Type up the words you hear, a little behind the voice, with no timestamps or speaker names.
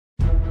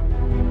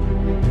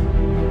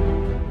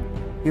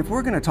If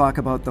we're going to talk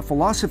about the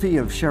philosophy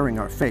of sharing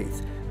our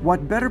faith,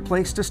 what better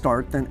place to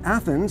start than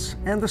Athens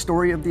and the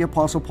story of the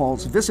Apostle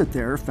Paul's visit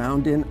there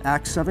found in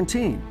Acts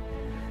 17.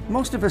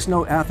 Most of us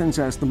know Athens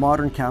as the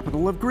modern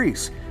capital of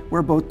Greece,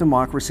 where both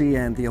democracy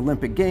and the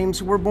Olympic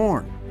Games were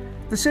born.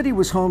 The city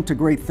was home to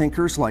great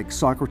thinkers like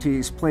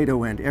Socrates,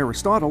 Plato, and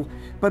Aristotle,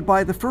 but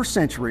by the 1st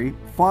century,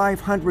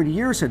 500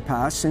 years had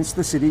passed since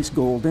the city's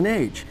golden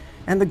age,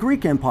 and the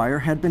Greek Empire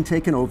had been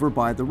taken over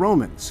by the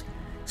Romans.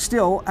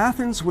 Still,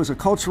 Athens was a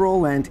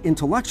cultural and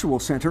intellectual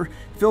center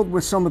filled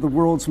with some of the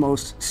world's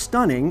most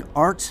stunning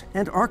art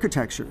and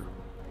architecture.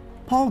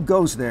 Paul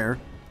goes there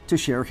to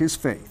share his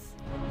faith.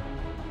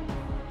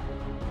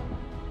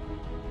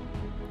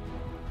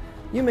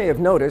 You may have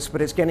noticed,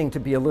 but it's getting to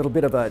be a little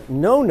bit of a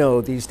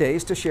no-no these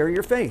days to share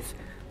your faith.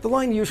 The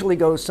line usually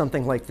goes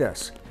something like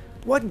this: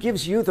 what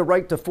gives you the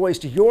right to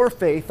foist your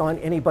faith on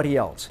anybody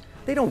else?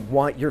 They don't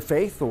want your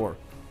faith, or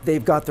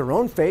they've got their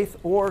own faith,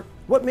 or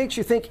what makes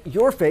you think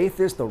your faith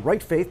is the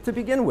right faith to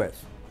begin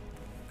with?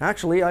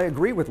 Actually, I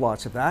agree with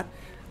lots of that.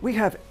 We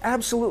have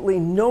absolutely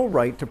no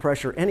right to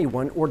pressure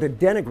anyone or to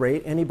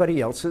denigrate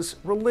anybody else's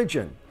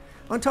religion.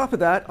 On top of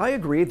that, I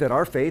agree that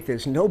our faith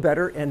is no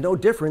better and no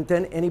different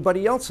than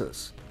anybody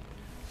else's.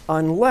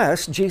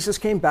 Unless Jesus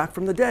came back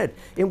from the dead,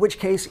 in which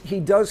case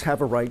he does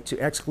have a right to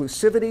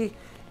exclusivity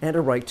and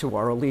a right to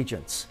our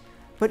allegiance.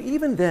 But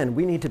even then,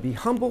 we need to be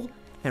humble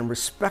and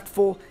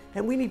respectful,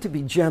 and we need to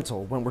be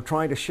gentle when we're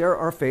trying to share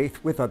our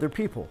faith with other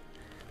people.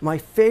 My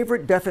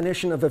favorite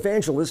definition of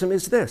evangelism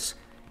is this: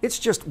 it's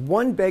just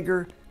one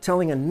beggar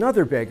telling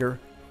another beggar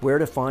where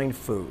to find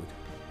food.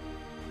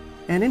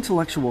 An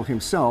intellectual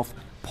himself,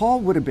 Paul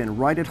would have been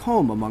right at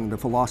home among the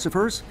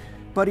philosophers,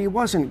 but he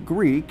wasn't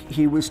Greek,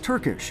 he was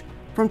Turkish,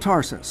 from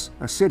Tarsus,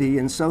 a city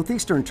in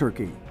southeastern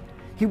Turkey.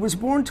 He was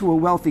born to a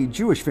wealthy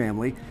Jewish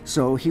family,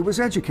 so he was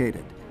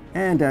educated.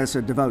 And as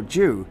a devout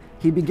Jew,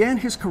 he began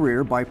his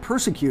career by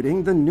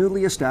persecuting the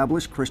newly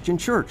established Christian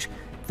church,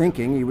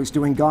 thinking he was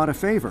doing God a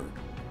favor.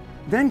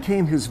 Then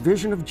came his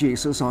vision of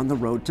Jesus on the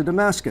road to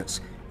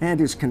Damascus and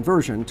his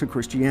conversion to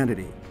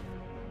Christianity.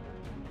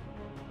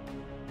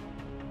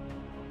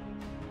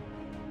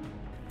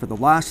 For the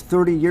last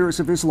 30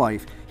 years of his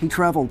life, he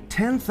traveled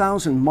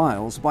 10,000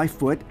 miles by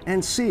foot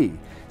and sea,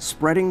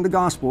 spreading the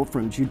gospel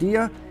from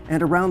Judea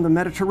and around the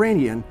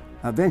Mediterranean,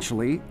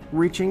 eventually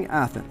reaching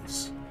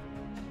Athens.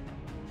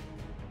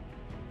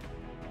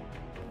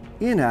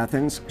 In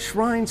Athens,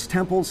 shrines,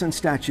 temples, and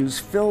statues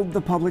filled the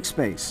public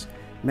space.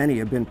 Many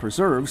have been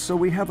preserved, so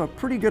we have a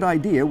pretty good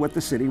idea what the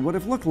city would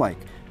have looked like,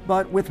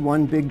 but with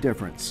one big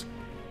difference.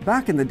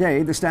 Back in the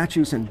day, the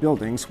statues and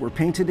buildings were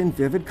painted in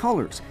vivid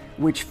colors,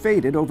 which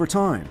faded over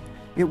time.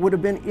 It would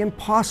have been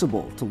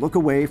impossible to look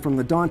away from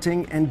the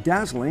daunting and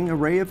dazzling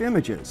array of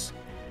images.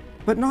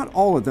 But not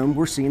all of them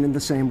were seen in the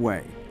same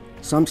way.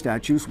 Some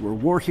statues were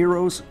war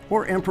heroes,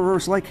 or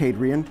emperors like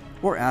Hadrian,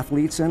 or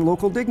athletes and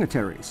local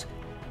dignitaries.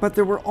 But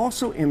there were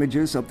also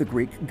images of the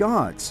Greek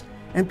gods,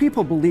 and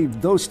people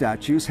believed those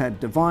statues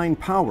had divine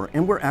power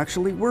and were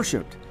actually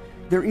worshipped.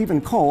 They're even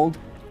called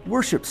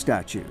worship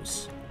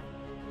statues.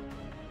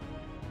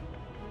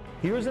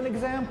 Here's an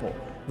example: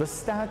 the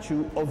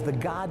statue of the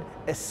god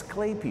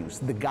Asclepius,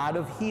 the god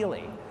of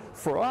healing.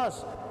 For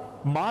us,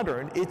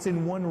 modern, it's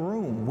in one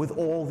room with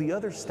all the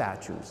other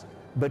statues.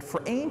 But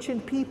for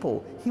ancient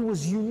people, he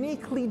was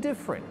uniquely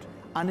different.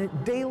 On a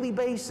daily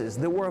basis,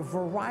 there were a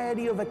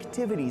variety of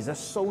activities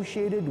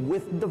associated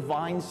with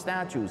divine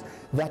statues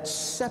that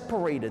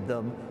separated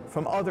them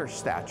from other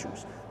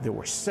statues. There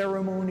were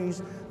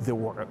ceremonies, there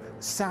were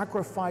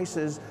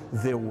sacrifices,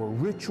 there were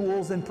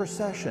rituals and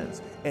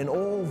processions, and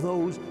all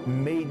those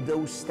made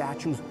those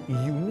statues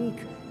unique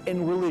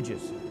and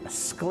religious.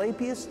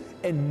 Asclepius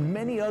and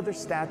many other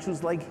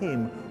statues like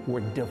him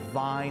were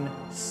divine,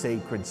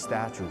 sacred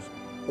statues.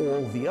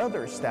 All the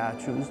other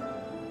statues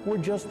were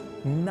just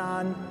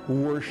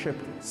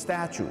non-worshipped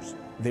statues.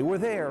 They were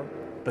there,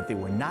 but they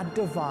were not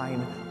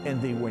divine, and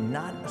they were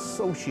not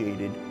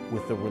associated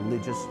with the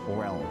religious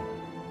realm.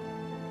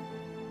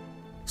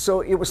 So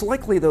it was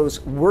likely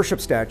those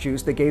worship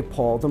statues that gave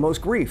Paul the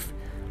most grief.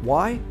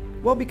 Why?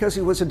 Well, because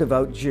he was a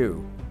devout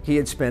Jew. He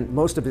had spent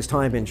most of his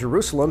time in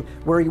Jerusalem,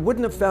 where he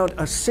wouldn't have found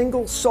a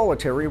single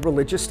solitary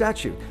religious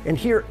statue, and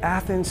here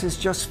Athens is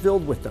just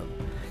filled with them.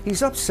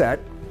 He's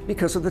upset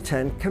because of the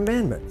 10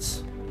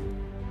 Commandments.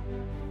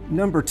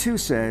 Number 2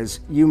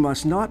 says, "You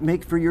must not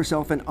make for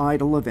yourself an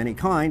idol of any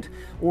kind,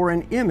 or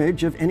an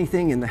image of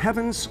anything in the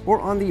heavens, or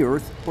on the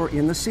earth, or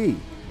in the sea.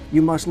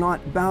 You must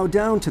not bow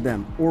down to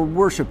them, or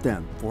worship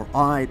them, for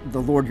I,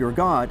 the Lord your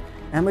God,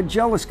 am a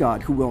jealous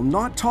God who will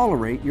not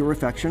tolerate your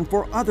affection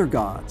for other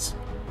gods."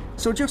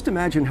 So just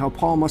imagine how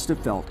Paul must have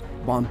felt,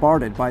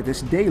 bombarded by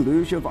this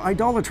deluge of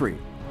idolatry.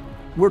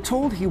 We're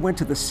told he went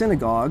to the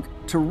synagogue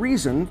to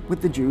reason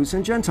with the Jews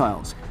and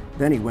Gentiles.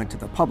 Then he went to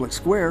the public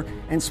square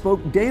and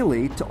spoke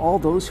daily to all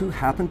those who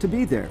happened to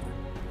be there.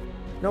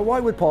 Now,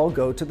 why would Paul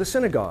go to the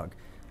synagogue?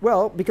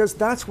 Well, because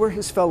that's where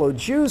his fellow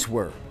Jews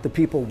were, the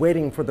people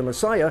waiting for the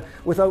Messiah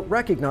without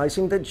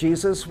recognizing that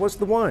Jesus was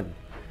the one.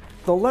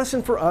 The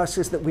lesson for us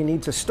is that we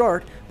need to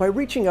start by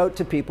reaching out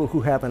to people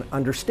who have an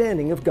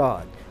understanding of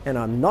God. And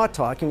I'm not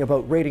talking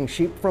about raiding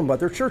sheep from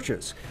other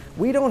churches.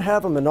 We don't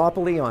have a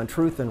monopoly on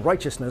truth and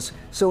righteousness,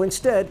 so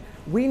instead,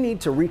 we need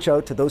to reach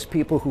out to those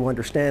people who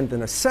understand the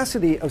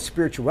necessity of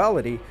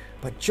spirituality,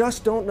 but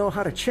just don't know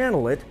how to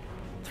channel it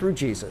through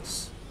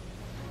Jesus.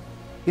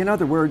 In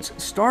other words,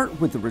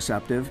 start with the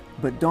receptive,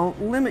 but don't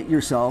limit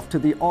yourself to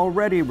the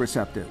already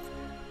receptive.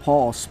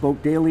 Paul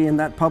spoke daily in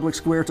that public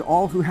square to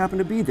all who happened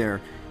to be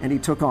there, and he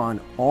took on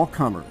all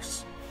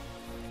comers.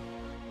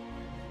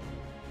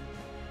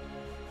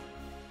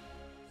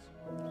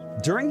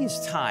 During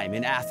his time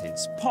in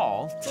Athens,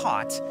 Paul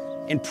taught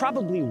and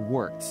probably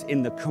worked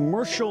in the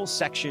commercial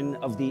section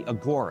of the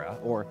Agora,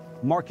 or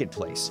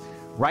marketplace,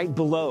 right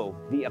below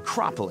the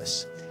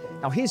Acropolis.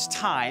 Now, his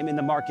time in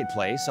the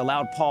marketplace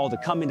allowed Paul to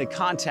come into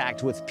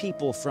contact with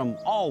people from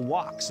all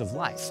walks of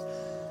life.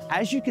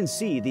 As you can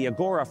see, the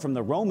Agora from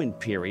the Roman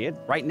period,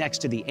 right next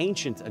to the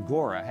ancient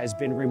Agora, has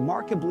been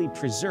remarkably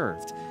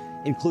preserved,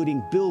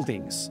 including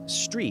buildings,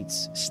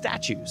 streets,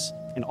 statues,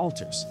 and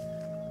altars.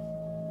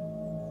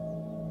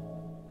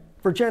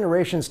 For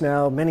generations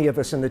now, many of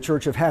us in the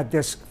church have had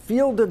this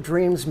field of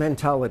dreams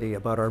mentality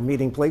about our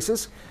meeting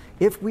places.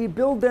 If we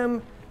build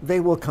them,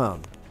 they will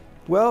come.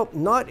 Well,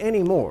 not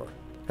anymore.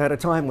 At a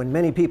time when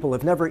many people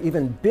have never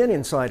even been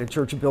inside a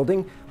church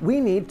building,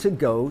 we need to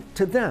go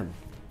to them.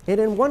 And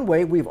in one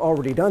way, we've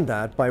already done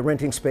that by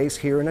renting space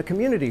here in a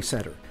community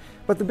center.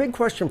 But the big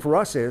question for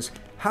us is,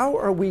 how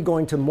are we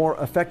going to more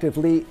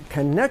effectively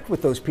connect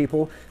with those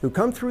people who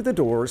come through the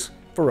doors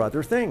for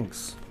other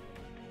things?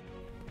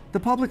 The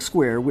public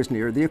square was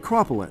near the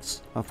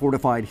Acropolis, a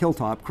fortified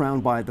hilltop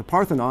crowned by the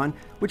Parthenon,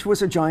 which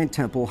was a giant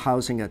temple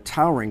housing a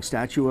towering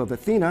statue of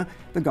Athena,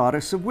 the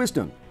goddess of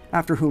wisdom,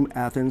 after whom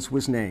Athens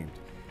was named.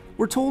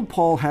 We're told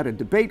Paul had a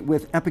debate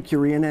with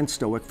Epicurean and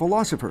Stoic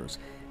philosophers,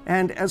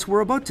 and as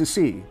we're about to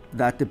see,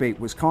 that debate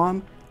was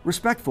calm,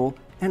 respectful,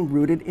 and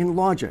rooted in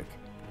logic.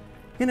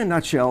 In a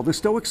nutshell, the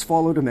Stoics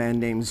followed a man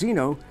named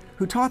Zeno,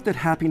 who taught that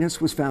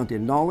happiness was found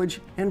in knowledge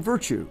and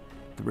virtue,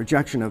 the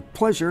rejection of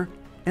pleasure,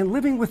 and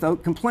living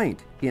without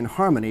complaint, in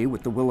harmony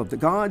with the will of the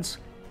gods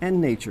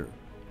and nature.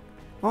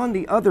 On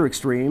the other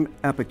extreme,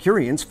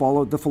 Epicureans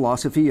followed the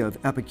philosophy of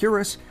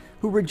Epicurus,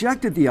 who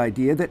rejected the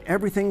idea that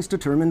everything's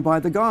determined by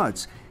the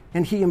gods,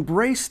 and he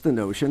embraced the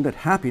notion that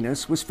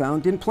happiness was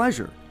found in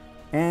pleasure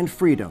and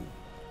freedom.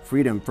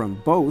 Freedom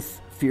from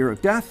both fear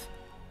of death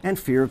and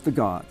fear of the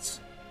gods.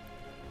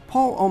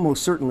 Paul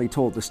almost certainly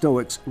told the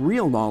Stoics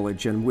real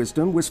knowledge and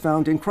wisdom was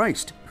found in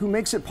Christ, who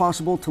makes it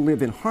possible to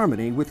live in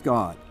harmony with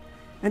God.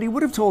 And he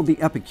would have told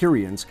the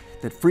Epicureans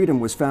that freedom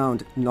was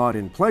found not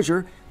in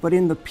pleasure, but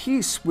in the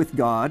peace with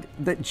God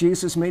that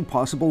Jesus made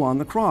possible on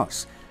the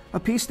cross, a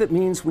peace that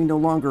means we no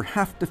longer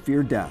have to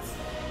fear death.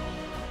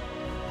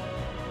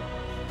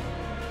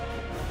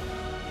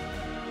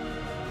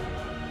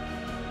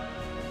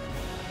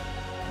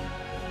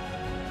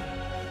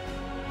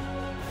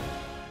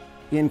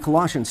 In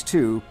Colossians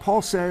 2,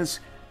 Paul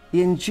says,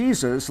 "In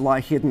Jesus lie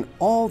hidden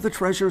all the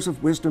treasures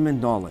of wisdom and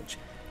knowledge.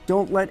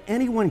 Don't let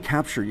anyone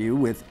capture you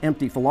with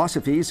empty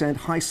philosophies and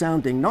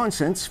high-sounding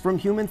nonsense from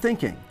human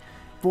thinking.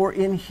 For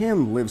in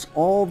him lives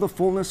all the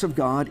fullness of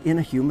God in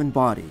a human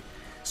body.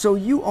 So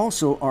you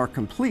also are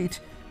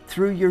complete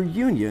through your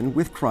union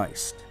with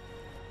Christ."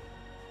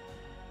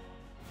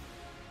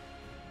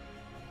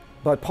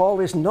 But Paul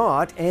is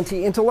not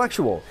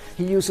anti-intellectual.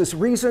 He uses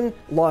reason,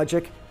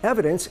 logic,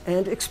 evidence,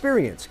 and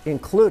experience,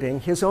 including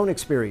his own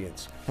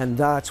experience. And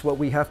that's what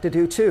we have to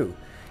do too.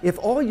 If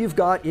all you've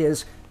got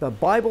is, "The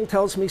Bible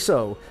tells me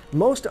so,"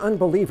 most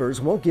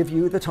unbelievers won't give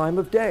you the time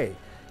of day.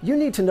 You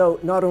need to know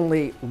not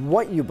only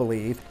what you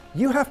believe,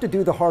 you have to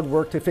do the hard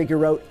work to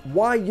figure out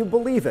why you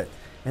believe it.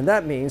 And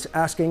that means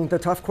asking the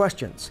tough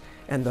questions.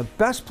 And the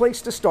best place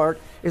to start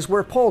is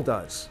where Paul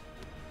does,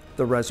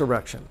 the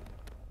resurrection.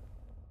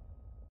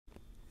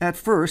 At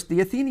first,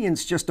 the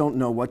Athenians just don't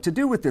know what to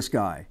do with this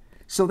guy.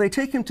 So they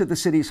take him to the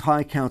city's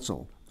high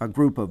council, a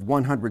group of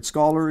 100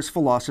 scholars,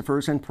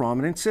 philosophers, and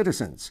prominent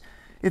citizens.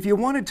 If you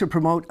wanted to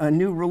promote a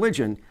new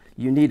religion,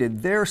 you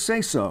needed their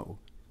say-so.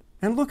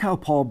 And look how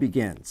Paul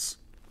begins.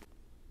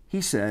 He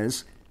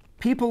says,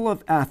 "People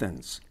of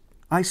Athens,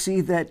 I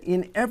see that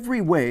in every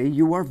way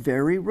you are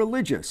very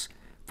religious.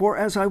 For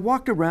as I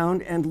walked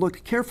around and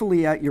looked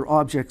carefully at your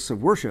objects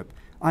of worship,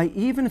 I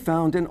even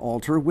found an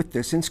altar with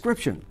this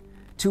inscription,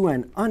 'To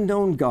an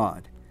unknown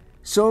God.'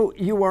 So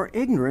you are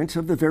ignorant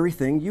of the very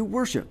thing you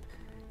worship.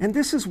 And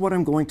this is what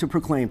I'm going to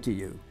proclaim to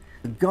you.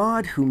 The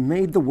God who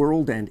made the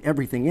world and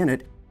everything in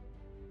it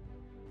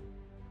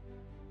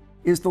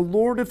is the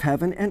Lord of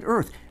heaven and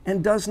earth,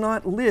 and does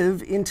not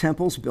live in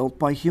temples built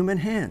by human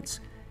hands.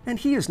 And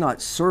he is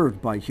not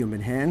served by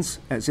human hands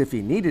as if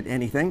he needed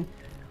anything.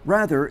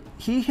 Rather,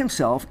 he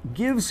himself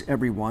gives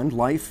everyone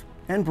life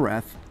and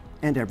breath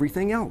and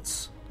everything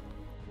else."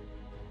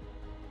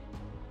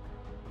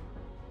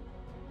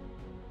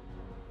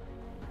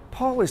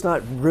 Paul is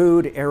not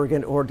rude,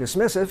 arrogant, or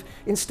dismissive.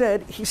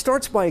 Instead, he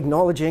starts by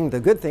acknowledging the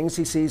good things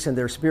he sees in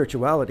their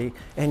spirituality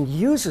and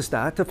uses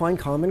that to find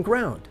common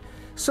ground.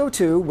 So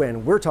too,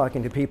 when we're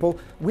talking to people,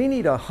 we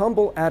need a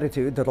humble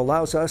attitude that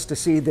allows us to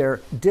see their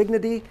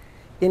dignity,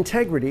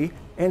 integrity,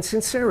 and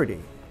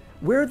sincerity.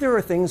 Where there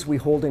are things we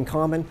hold in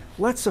common,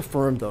 let's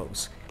affirm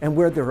those. And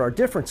where there are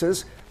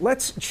differences,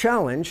 let's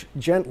challenge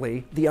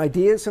gently the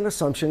ideas and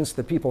assumptions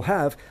that people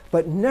have,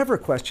 but never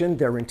question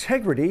their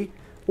integrity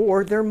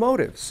or their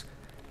motives.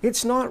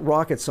 It's not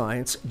rocket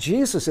science.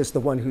 Jesus is the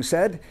one who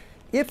said,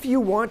 if you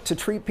want to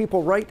treat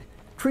people right,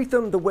 treat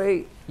them the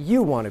way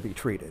you want to be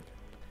treated.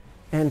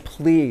 And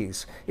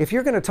please, if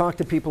you're going to talk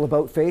to people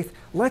about faith,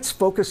 let's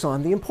focus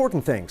on the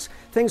important things.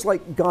 Things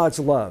like God's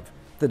love,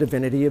 the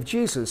divinity of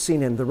Jesus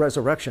seen in the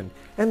resurrection,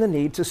 and the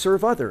need to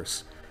serve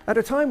others. At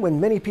a time when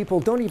many people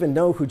don't even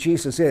know who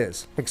Jesus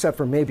is, except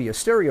for maybe a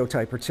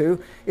stereotype or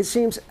two, it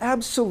seems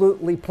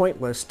absolutely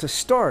pointless to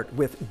start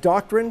with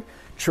doctrine,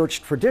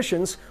 church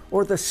traditions,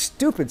 or the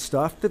stupid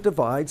stuff that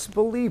divides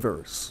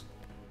believers.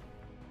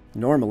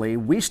 Normally,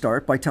 we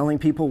start by telling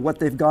people what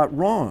they've got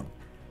wrong.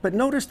 But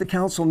notice the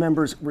council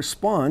members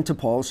respond to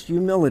Paul's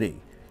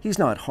humility. He's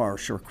not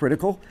harsh or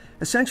critical.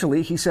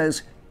 Essentially, he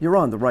says, you're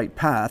on the right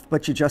path,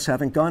 but you just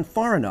haven't gone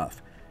far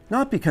enough.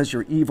 Not because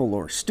you're evil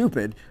or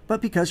stupid,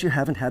 but because you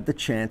haven't had the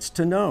chance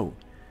to know.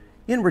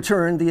 In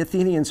return, the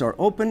Athenians are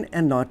open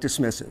and not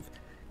dismissive.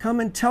 Come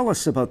and tell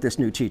us about this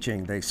new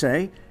teaching, they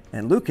say.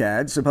 And Luke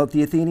adds about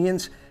the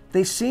Athenians,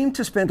 they seem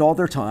to spend all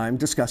their time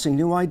discussing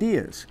new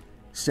ideas.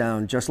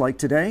 Sound just like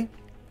today?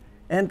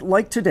 And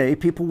like today,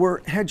 people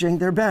were hedging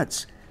their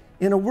bets.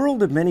 In a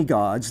world of many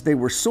gods, they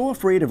were so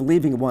afraid of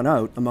leaving one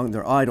out among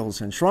their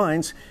idols and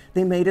shrines,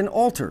 they made an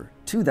altar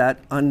to that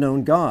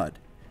unknown god.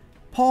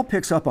 Paul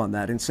picks up on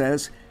that and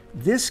says,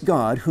 this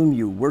God whom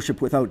you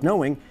worship without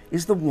knowing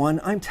is the one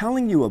I'm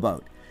telling you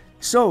about.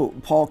 So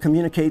Paul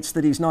communicates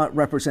that he's not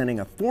representing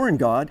a foreign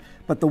god,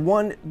 but the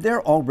one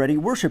they're already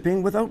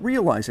worshiping without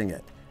realizing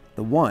it,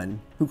 the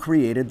one who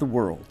created the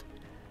world.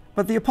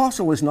 But the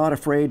apostle is not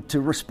afraid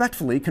to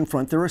respectfully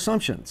confront their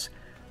assumptions.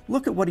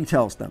 Look at what he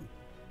tells them.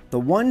 The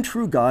one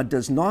true God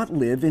does not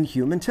live in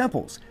human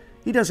temples.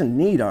 He doesn't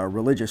need our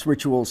religious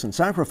rituals and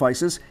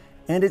sacrifices,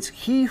 and it's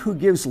he who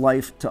gives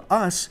life to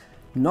us,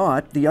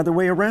 not the other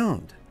way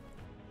around.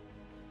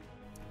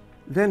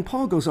 Then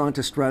Paul goes on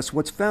to stress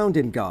what's found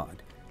in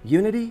God: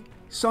 unity,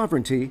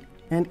 sovereignty,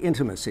 and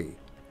intimacy.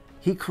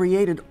 He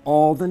created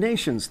all the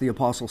nations, the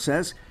apostle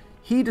says.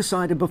 He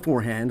decided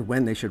beforehand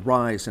when they should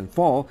rise and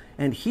fall,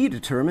 and he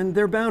determined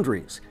their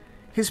boundaries.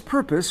 His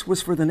purpose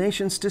was for the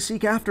nations to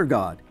seek after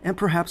God and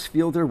perhaps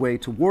feel their way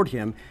toward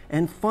him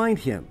and find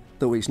him,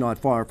 though he's not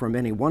far from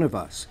any one of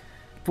us.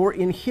 For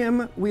in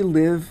him we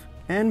live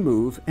and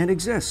move and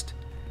exist.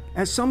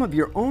 As some of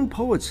your own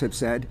poets have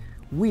said,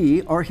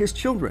 we are his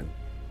children.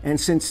 And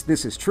since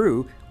this is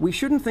true, we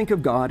shouldn't think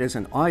of God as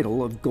an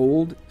idol of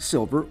gold,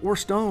 silver, or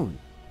stone.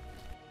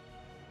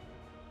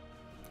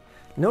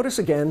 Notice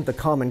again the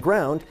common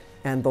ground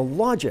and the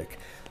logic.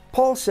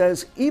 Paul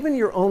says, even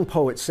your own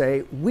poets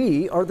say,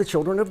 we are the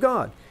children of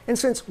God. And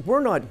since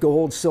we're not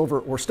gold, silver,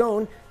 or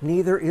stone,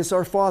 neither is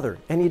our Father.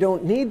 And you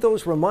don't need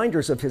those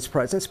reminders of his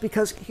presence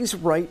because he's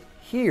right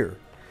here.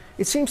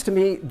 It seems to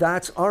me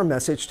that's our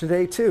message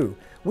today too.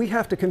 We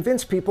have to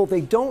convince people they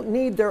don't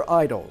need their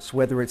idols,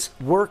 whether it's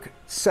work,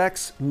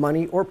 sex,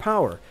 money, or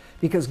power,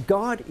 because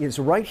God is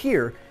right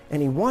here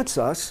and he wants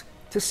us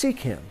to seek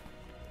him.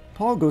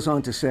 Paul goes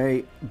on to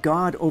say,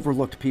 God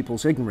overlooked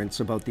people's ignorance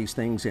about these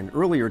things in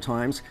earlier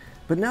times,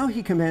 but now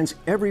he commands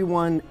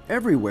everyone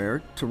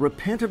everywhere to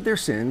repent of their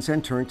sins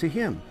and turn to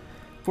him.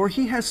 For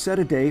he has set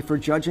a day for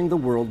judging the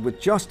world with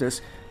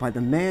justice by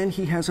the man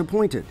he has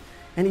appointed,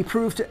 and he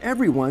proved to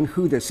everyone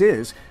who this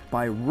is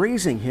by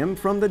raising him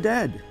from the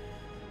dead.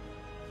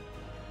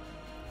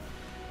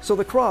 So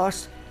the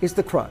cross is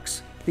the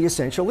crux, the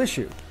essential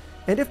issue.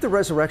 And if the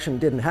resurrection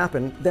didn't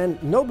happen, then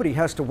nobody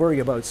has to worry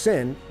about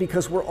sin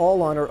because we're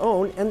all on our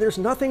own and there's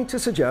nothing to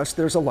suggest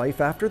there's a life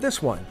after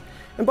this one.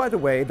 And by the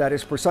way, that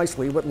is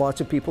precisely what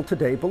lots of people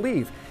today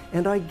believe.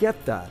 And I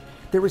get that.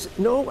 There is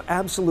no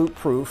absolute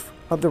proof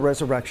of the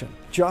resurrection,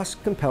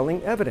 just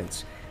compelling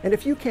evidence. And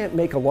if you can't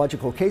make a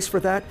logical case for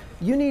that,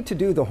 you need to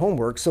do the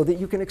homework so that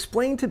you can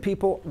explain to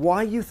people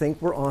why you think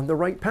we're on the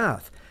right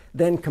path.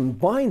 Then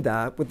combine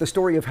that with the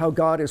story of how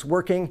God is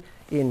working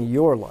in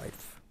your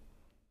life.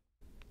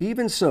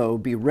 Even so,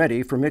 be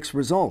ready for mixed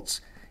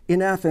results.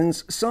 In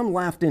Athens, some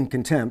laughed in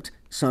contempt,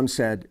 some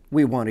said,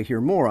 we want to hear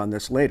more on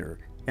this later,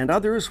 and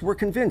others were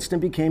convinced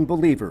and became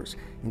believers,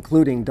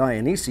 including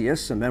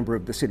Dionysius, a member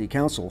of the city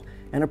council,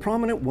 and a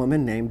prominent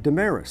woman named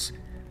Damaris.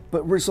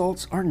 But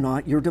results are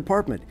not your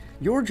department.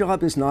 Your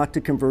job is not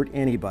to convert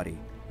anybody.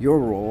 Your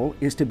role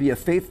is to be a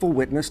faithful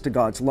witness to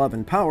God's love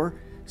and power,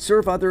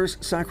 serve others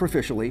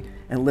sacrificially,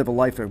 and live a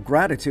life of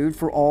gratitude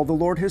for all the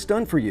Lord has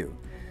done for you.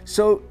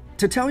 So,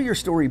 to tell your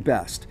story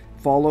best,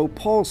 follow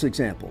Paul's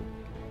example.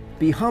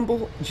 Be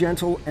humble,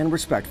 gentle, and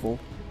respectful.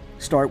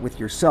 Start with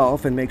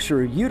yourself and make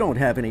sure you don't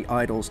have any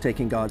idols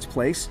taking God's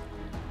place.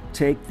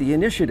 Take the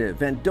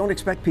initiative and don't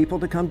expect people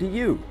to come to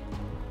you.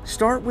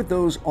 Start with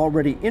those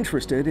already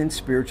interested in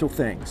spiritual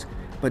things,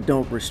 but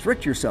don't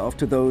restrict yourself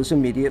to those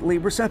immediately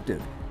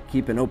receptive.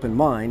 Keep an open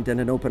mind and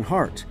an open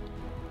heart.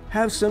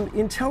 Have some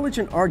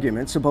intelligent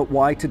arguments about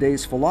why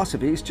today's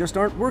philosophies just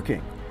aren't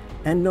working,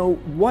 and know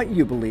what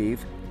you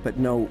believe, but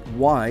know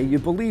why you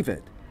believe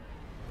it.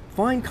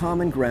 Find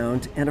common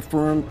ground and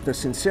affirm the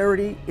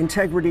sincerity,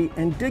 integrity,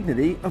 and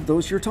dignity of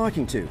those you're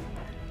talking to.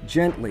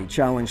 Gently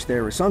challenge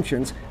their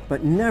assumptions,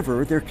 but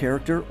never their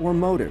character or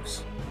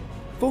motives.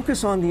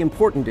 Focus on the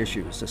important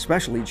issues,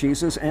 especially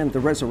Jesus and the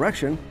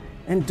resurrection,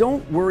 and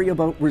don't worry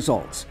about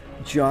results.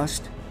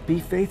 Just be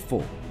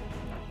faithful.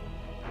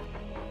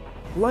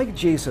 Like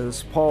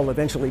Jesus, Paul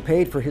eventually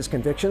paid for his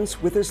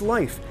convictions with his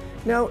life.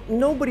 Now,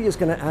 nobody is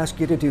going to ask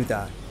you to do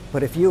that.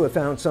 But if you have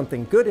found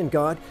something good in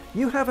God,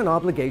 you have an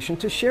obligation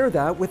to share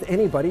that with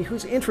anybody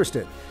who's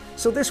interested.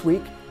 So this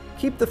week,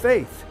 keep the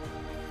faith.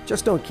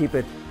 Just don't keep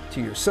it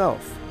to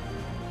yourself.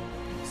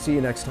 See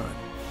you next time.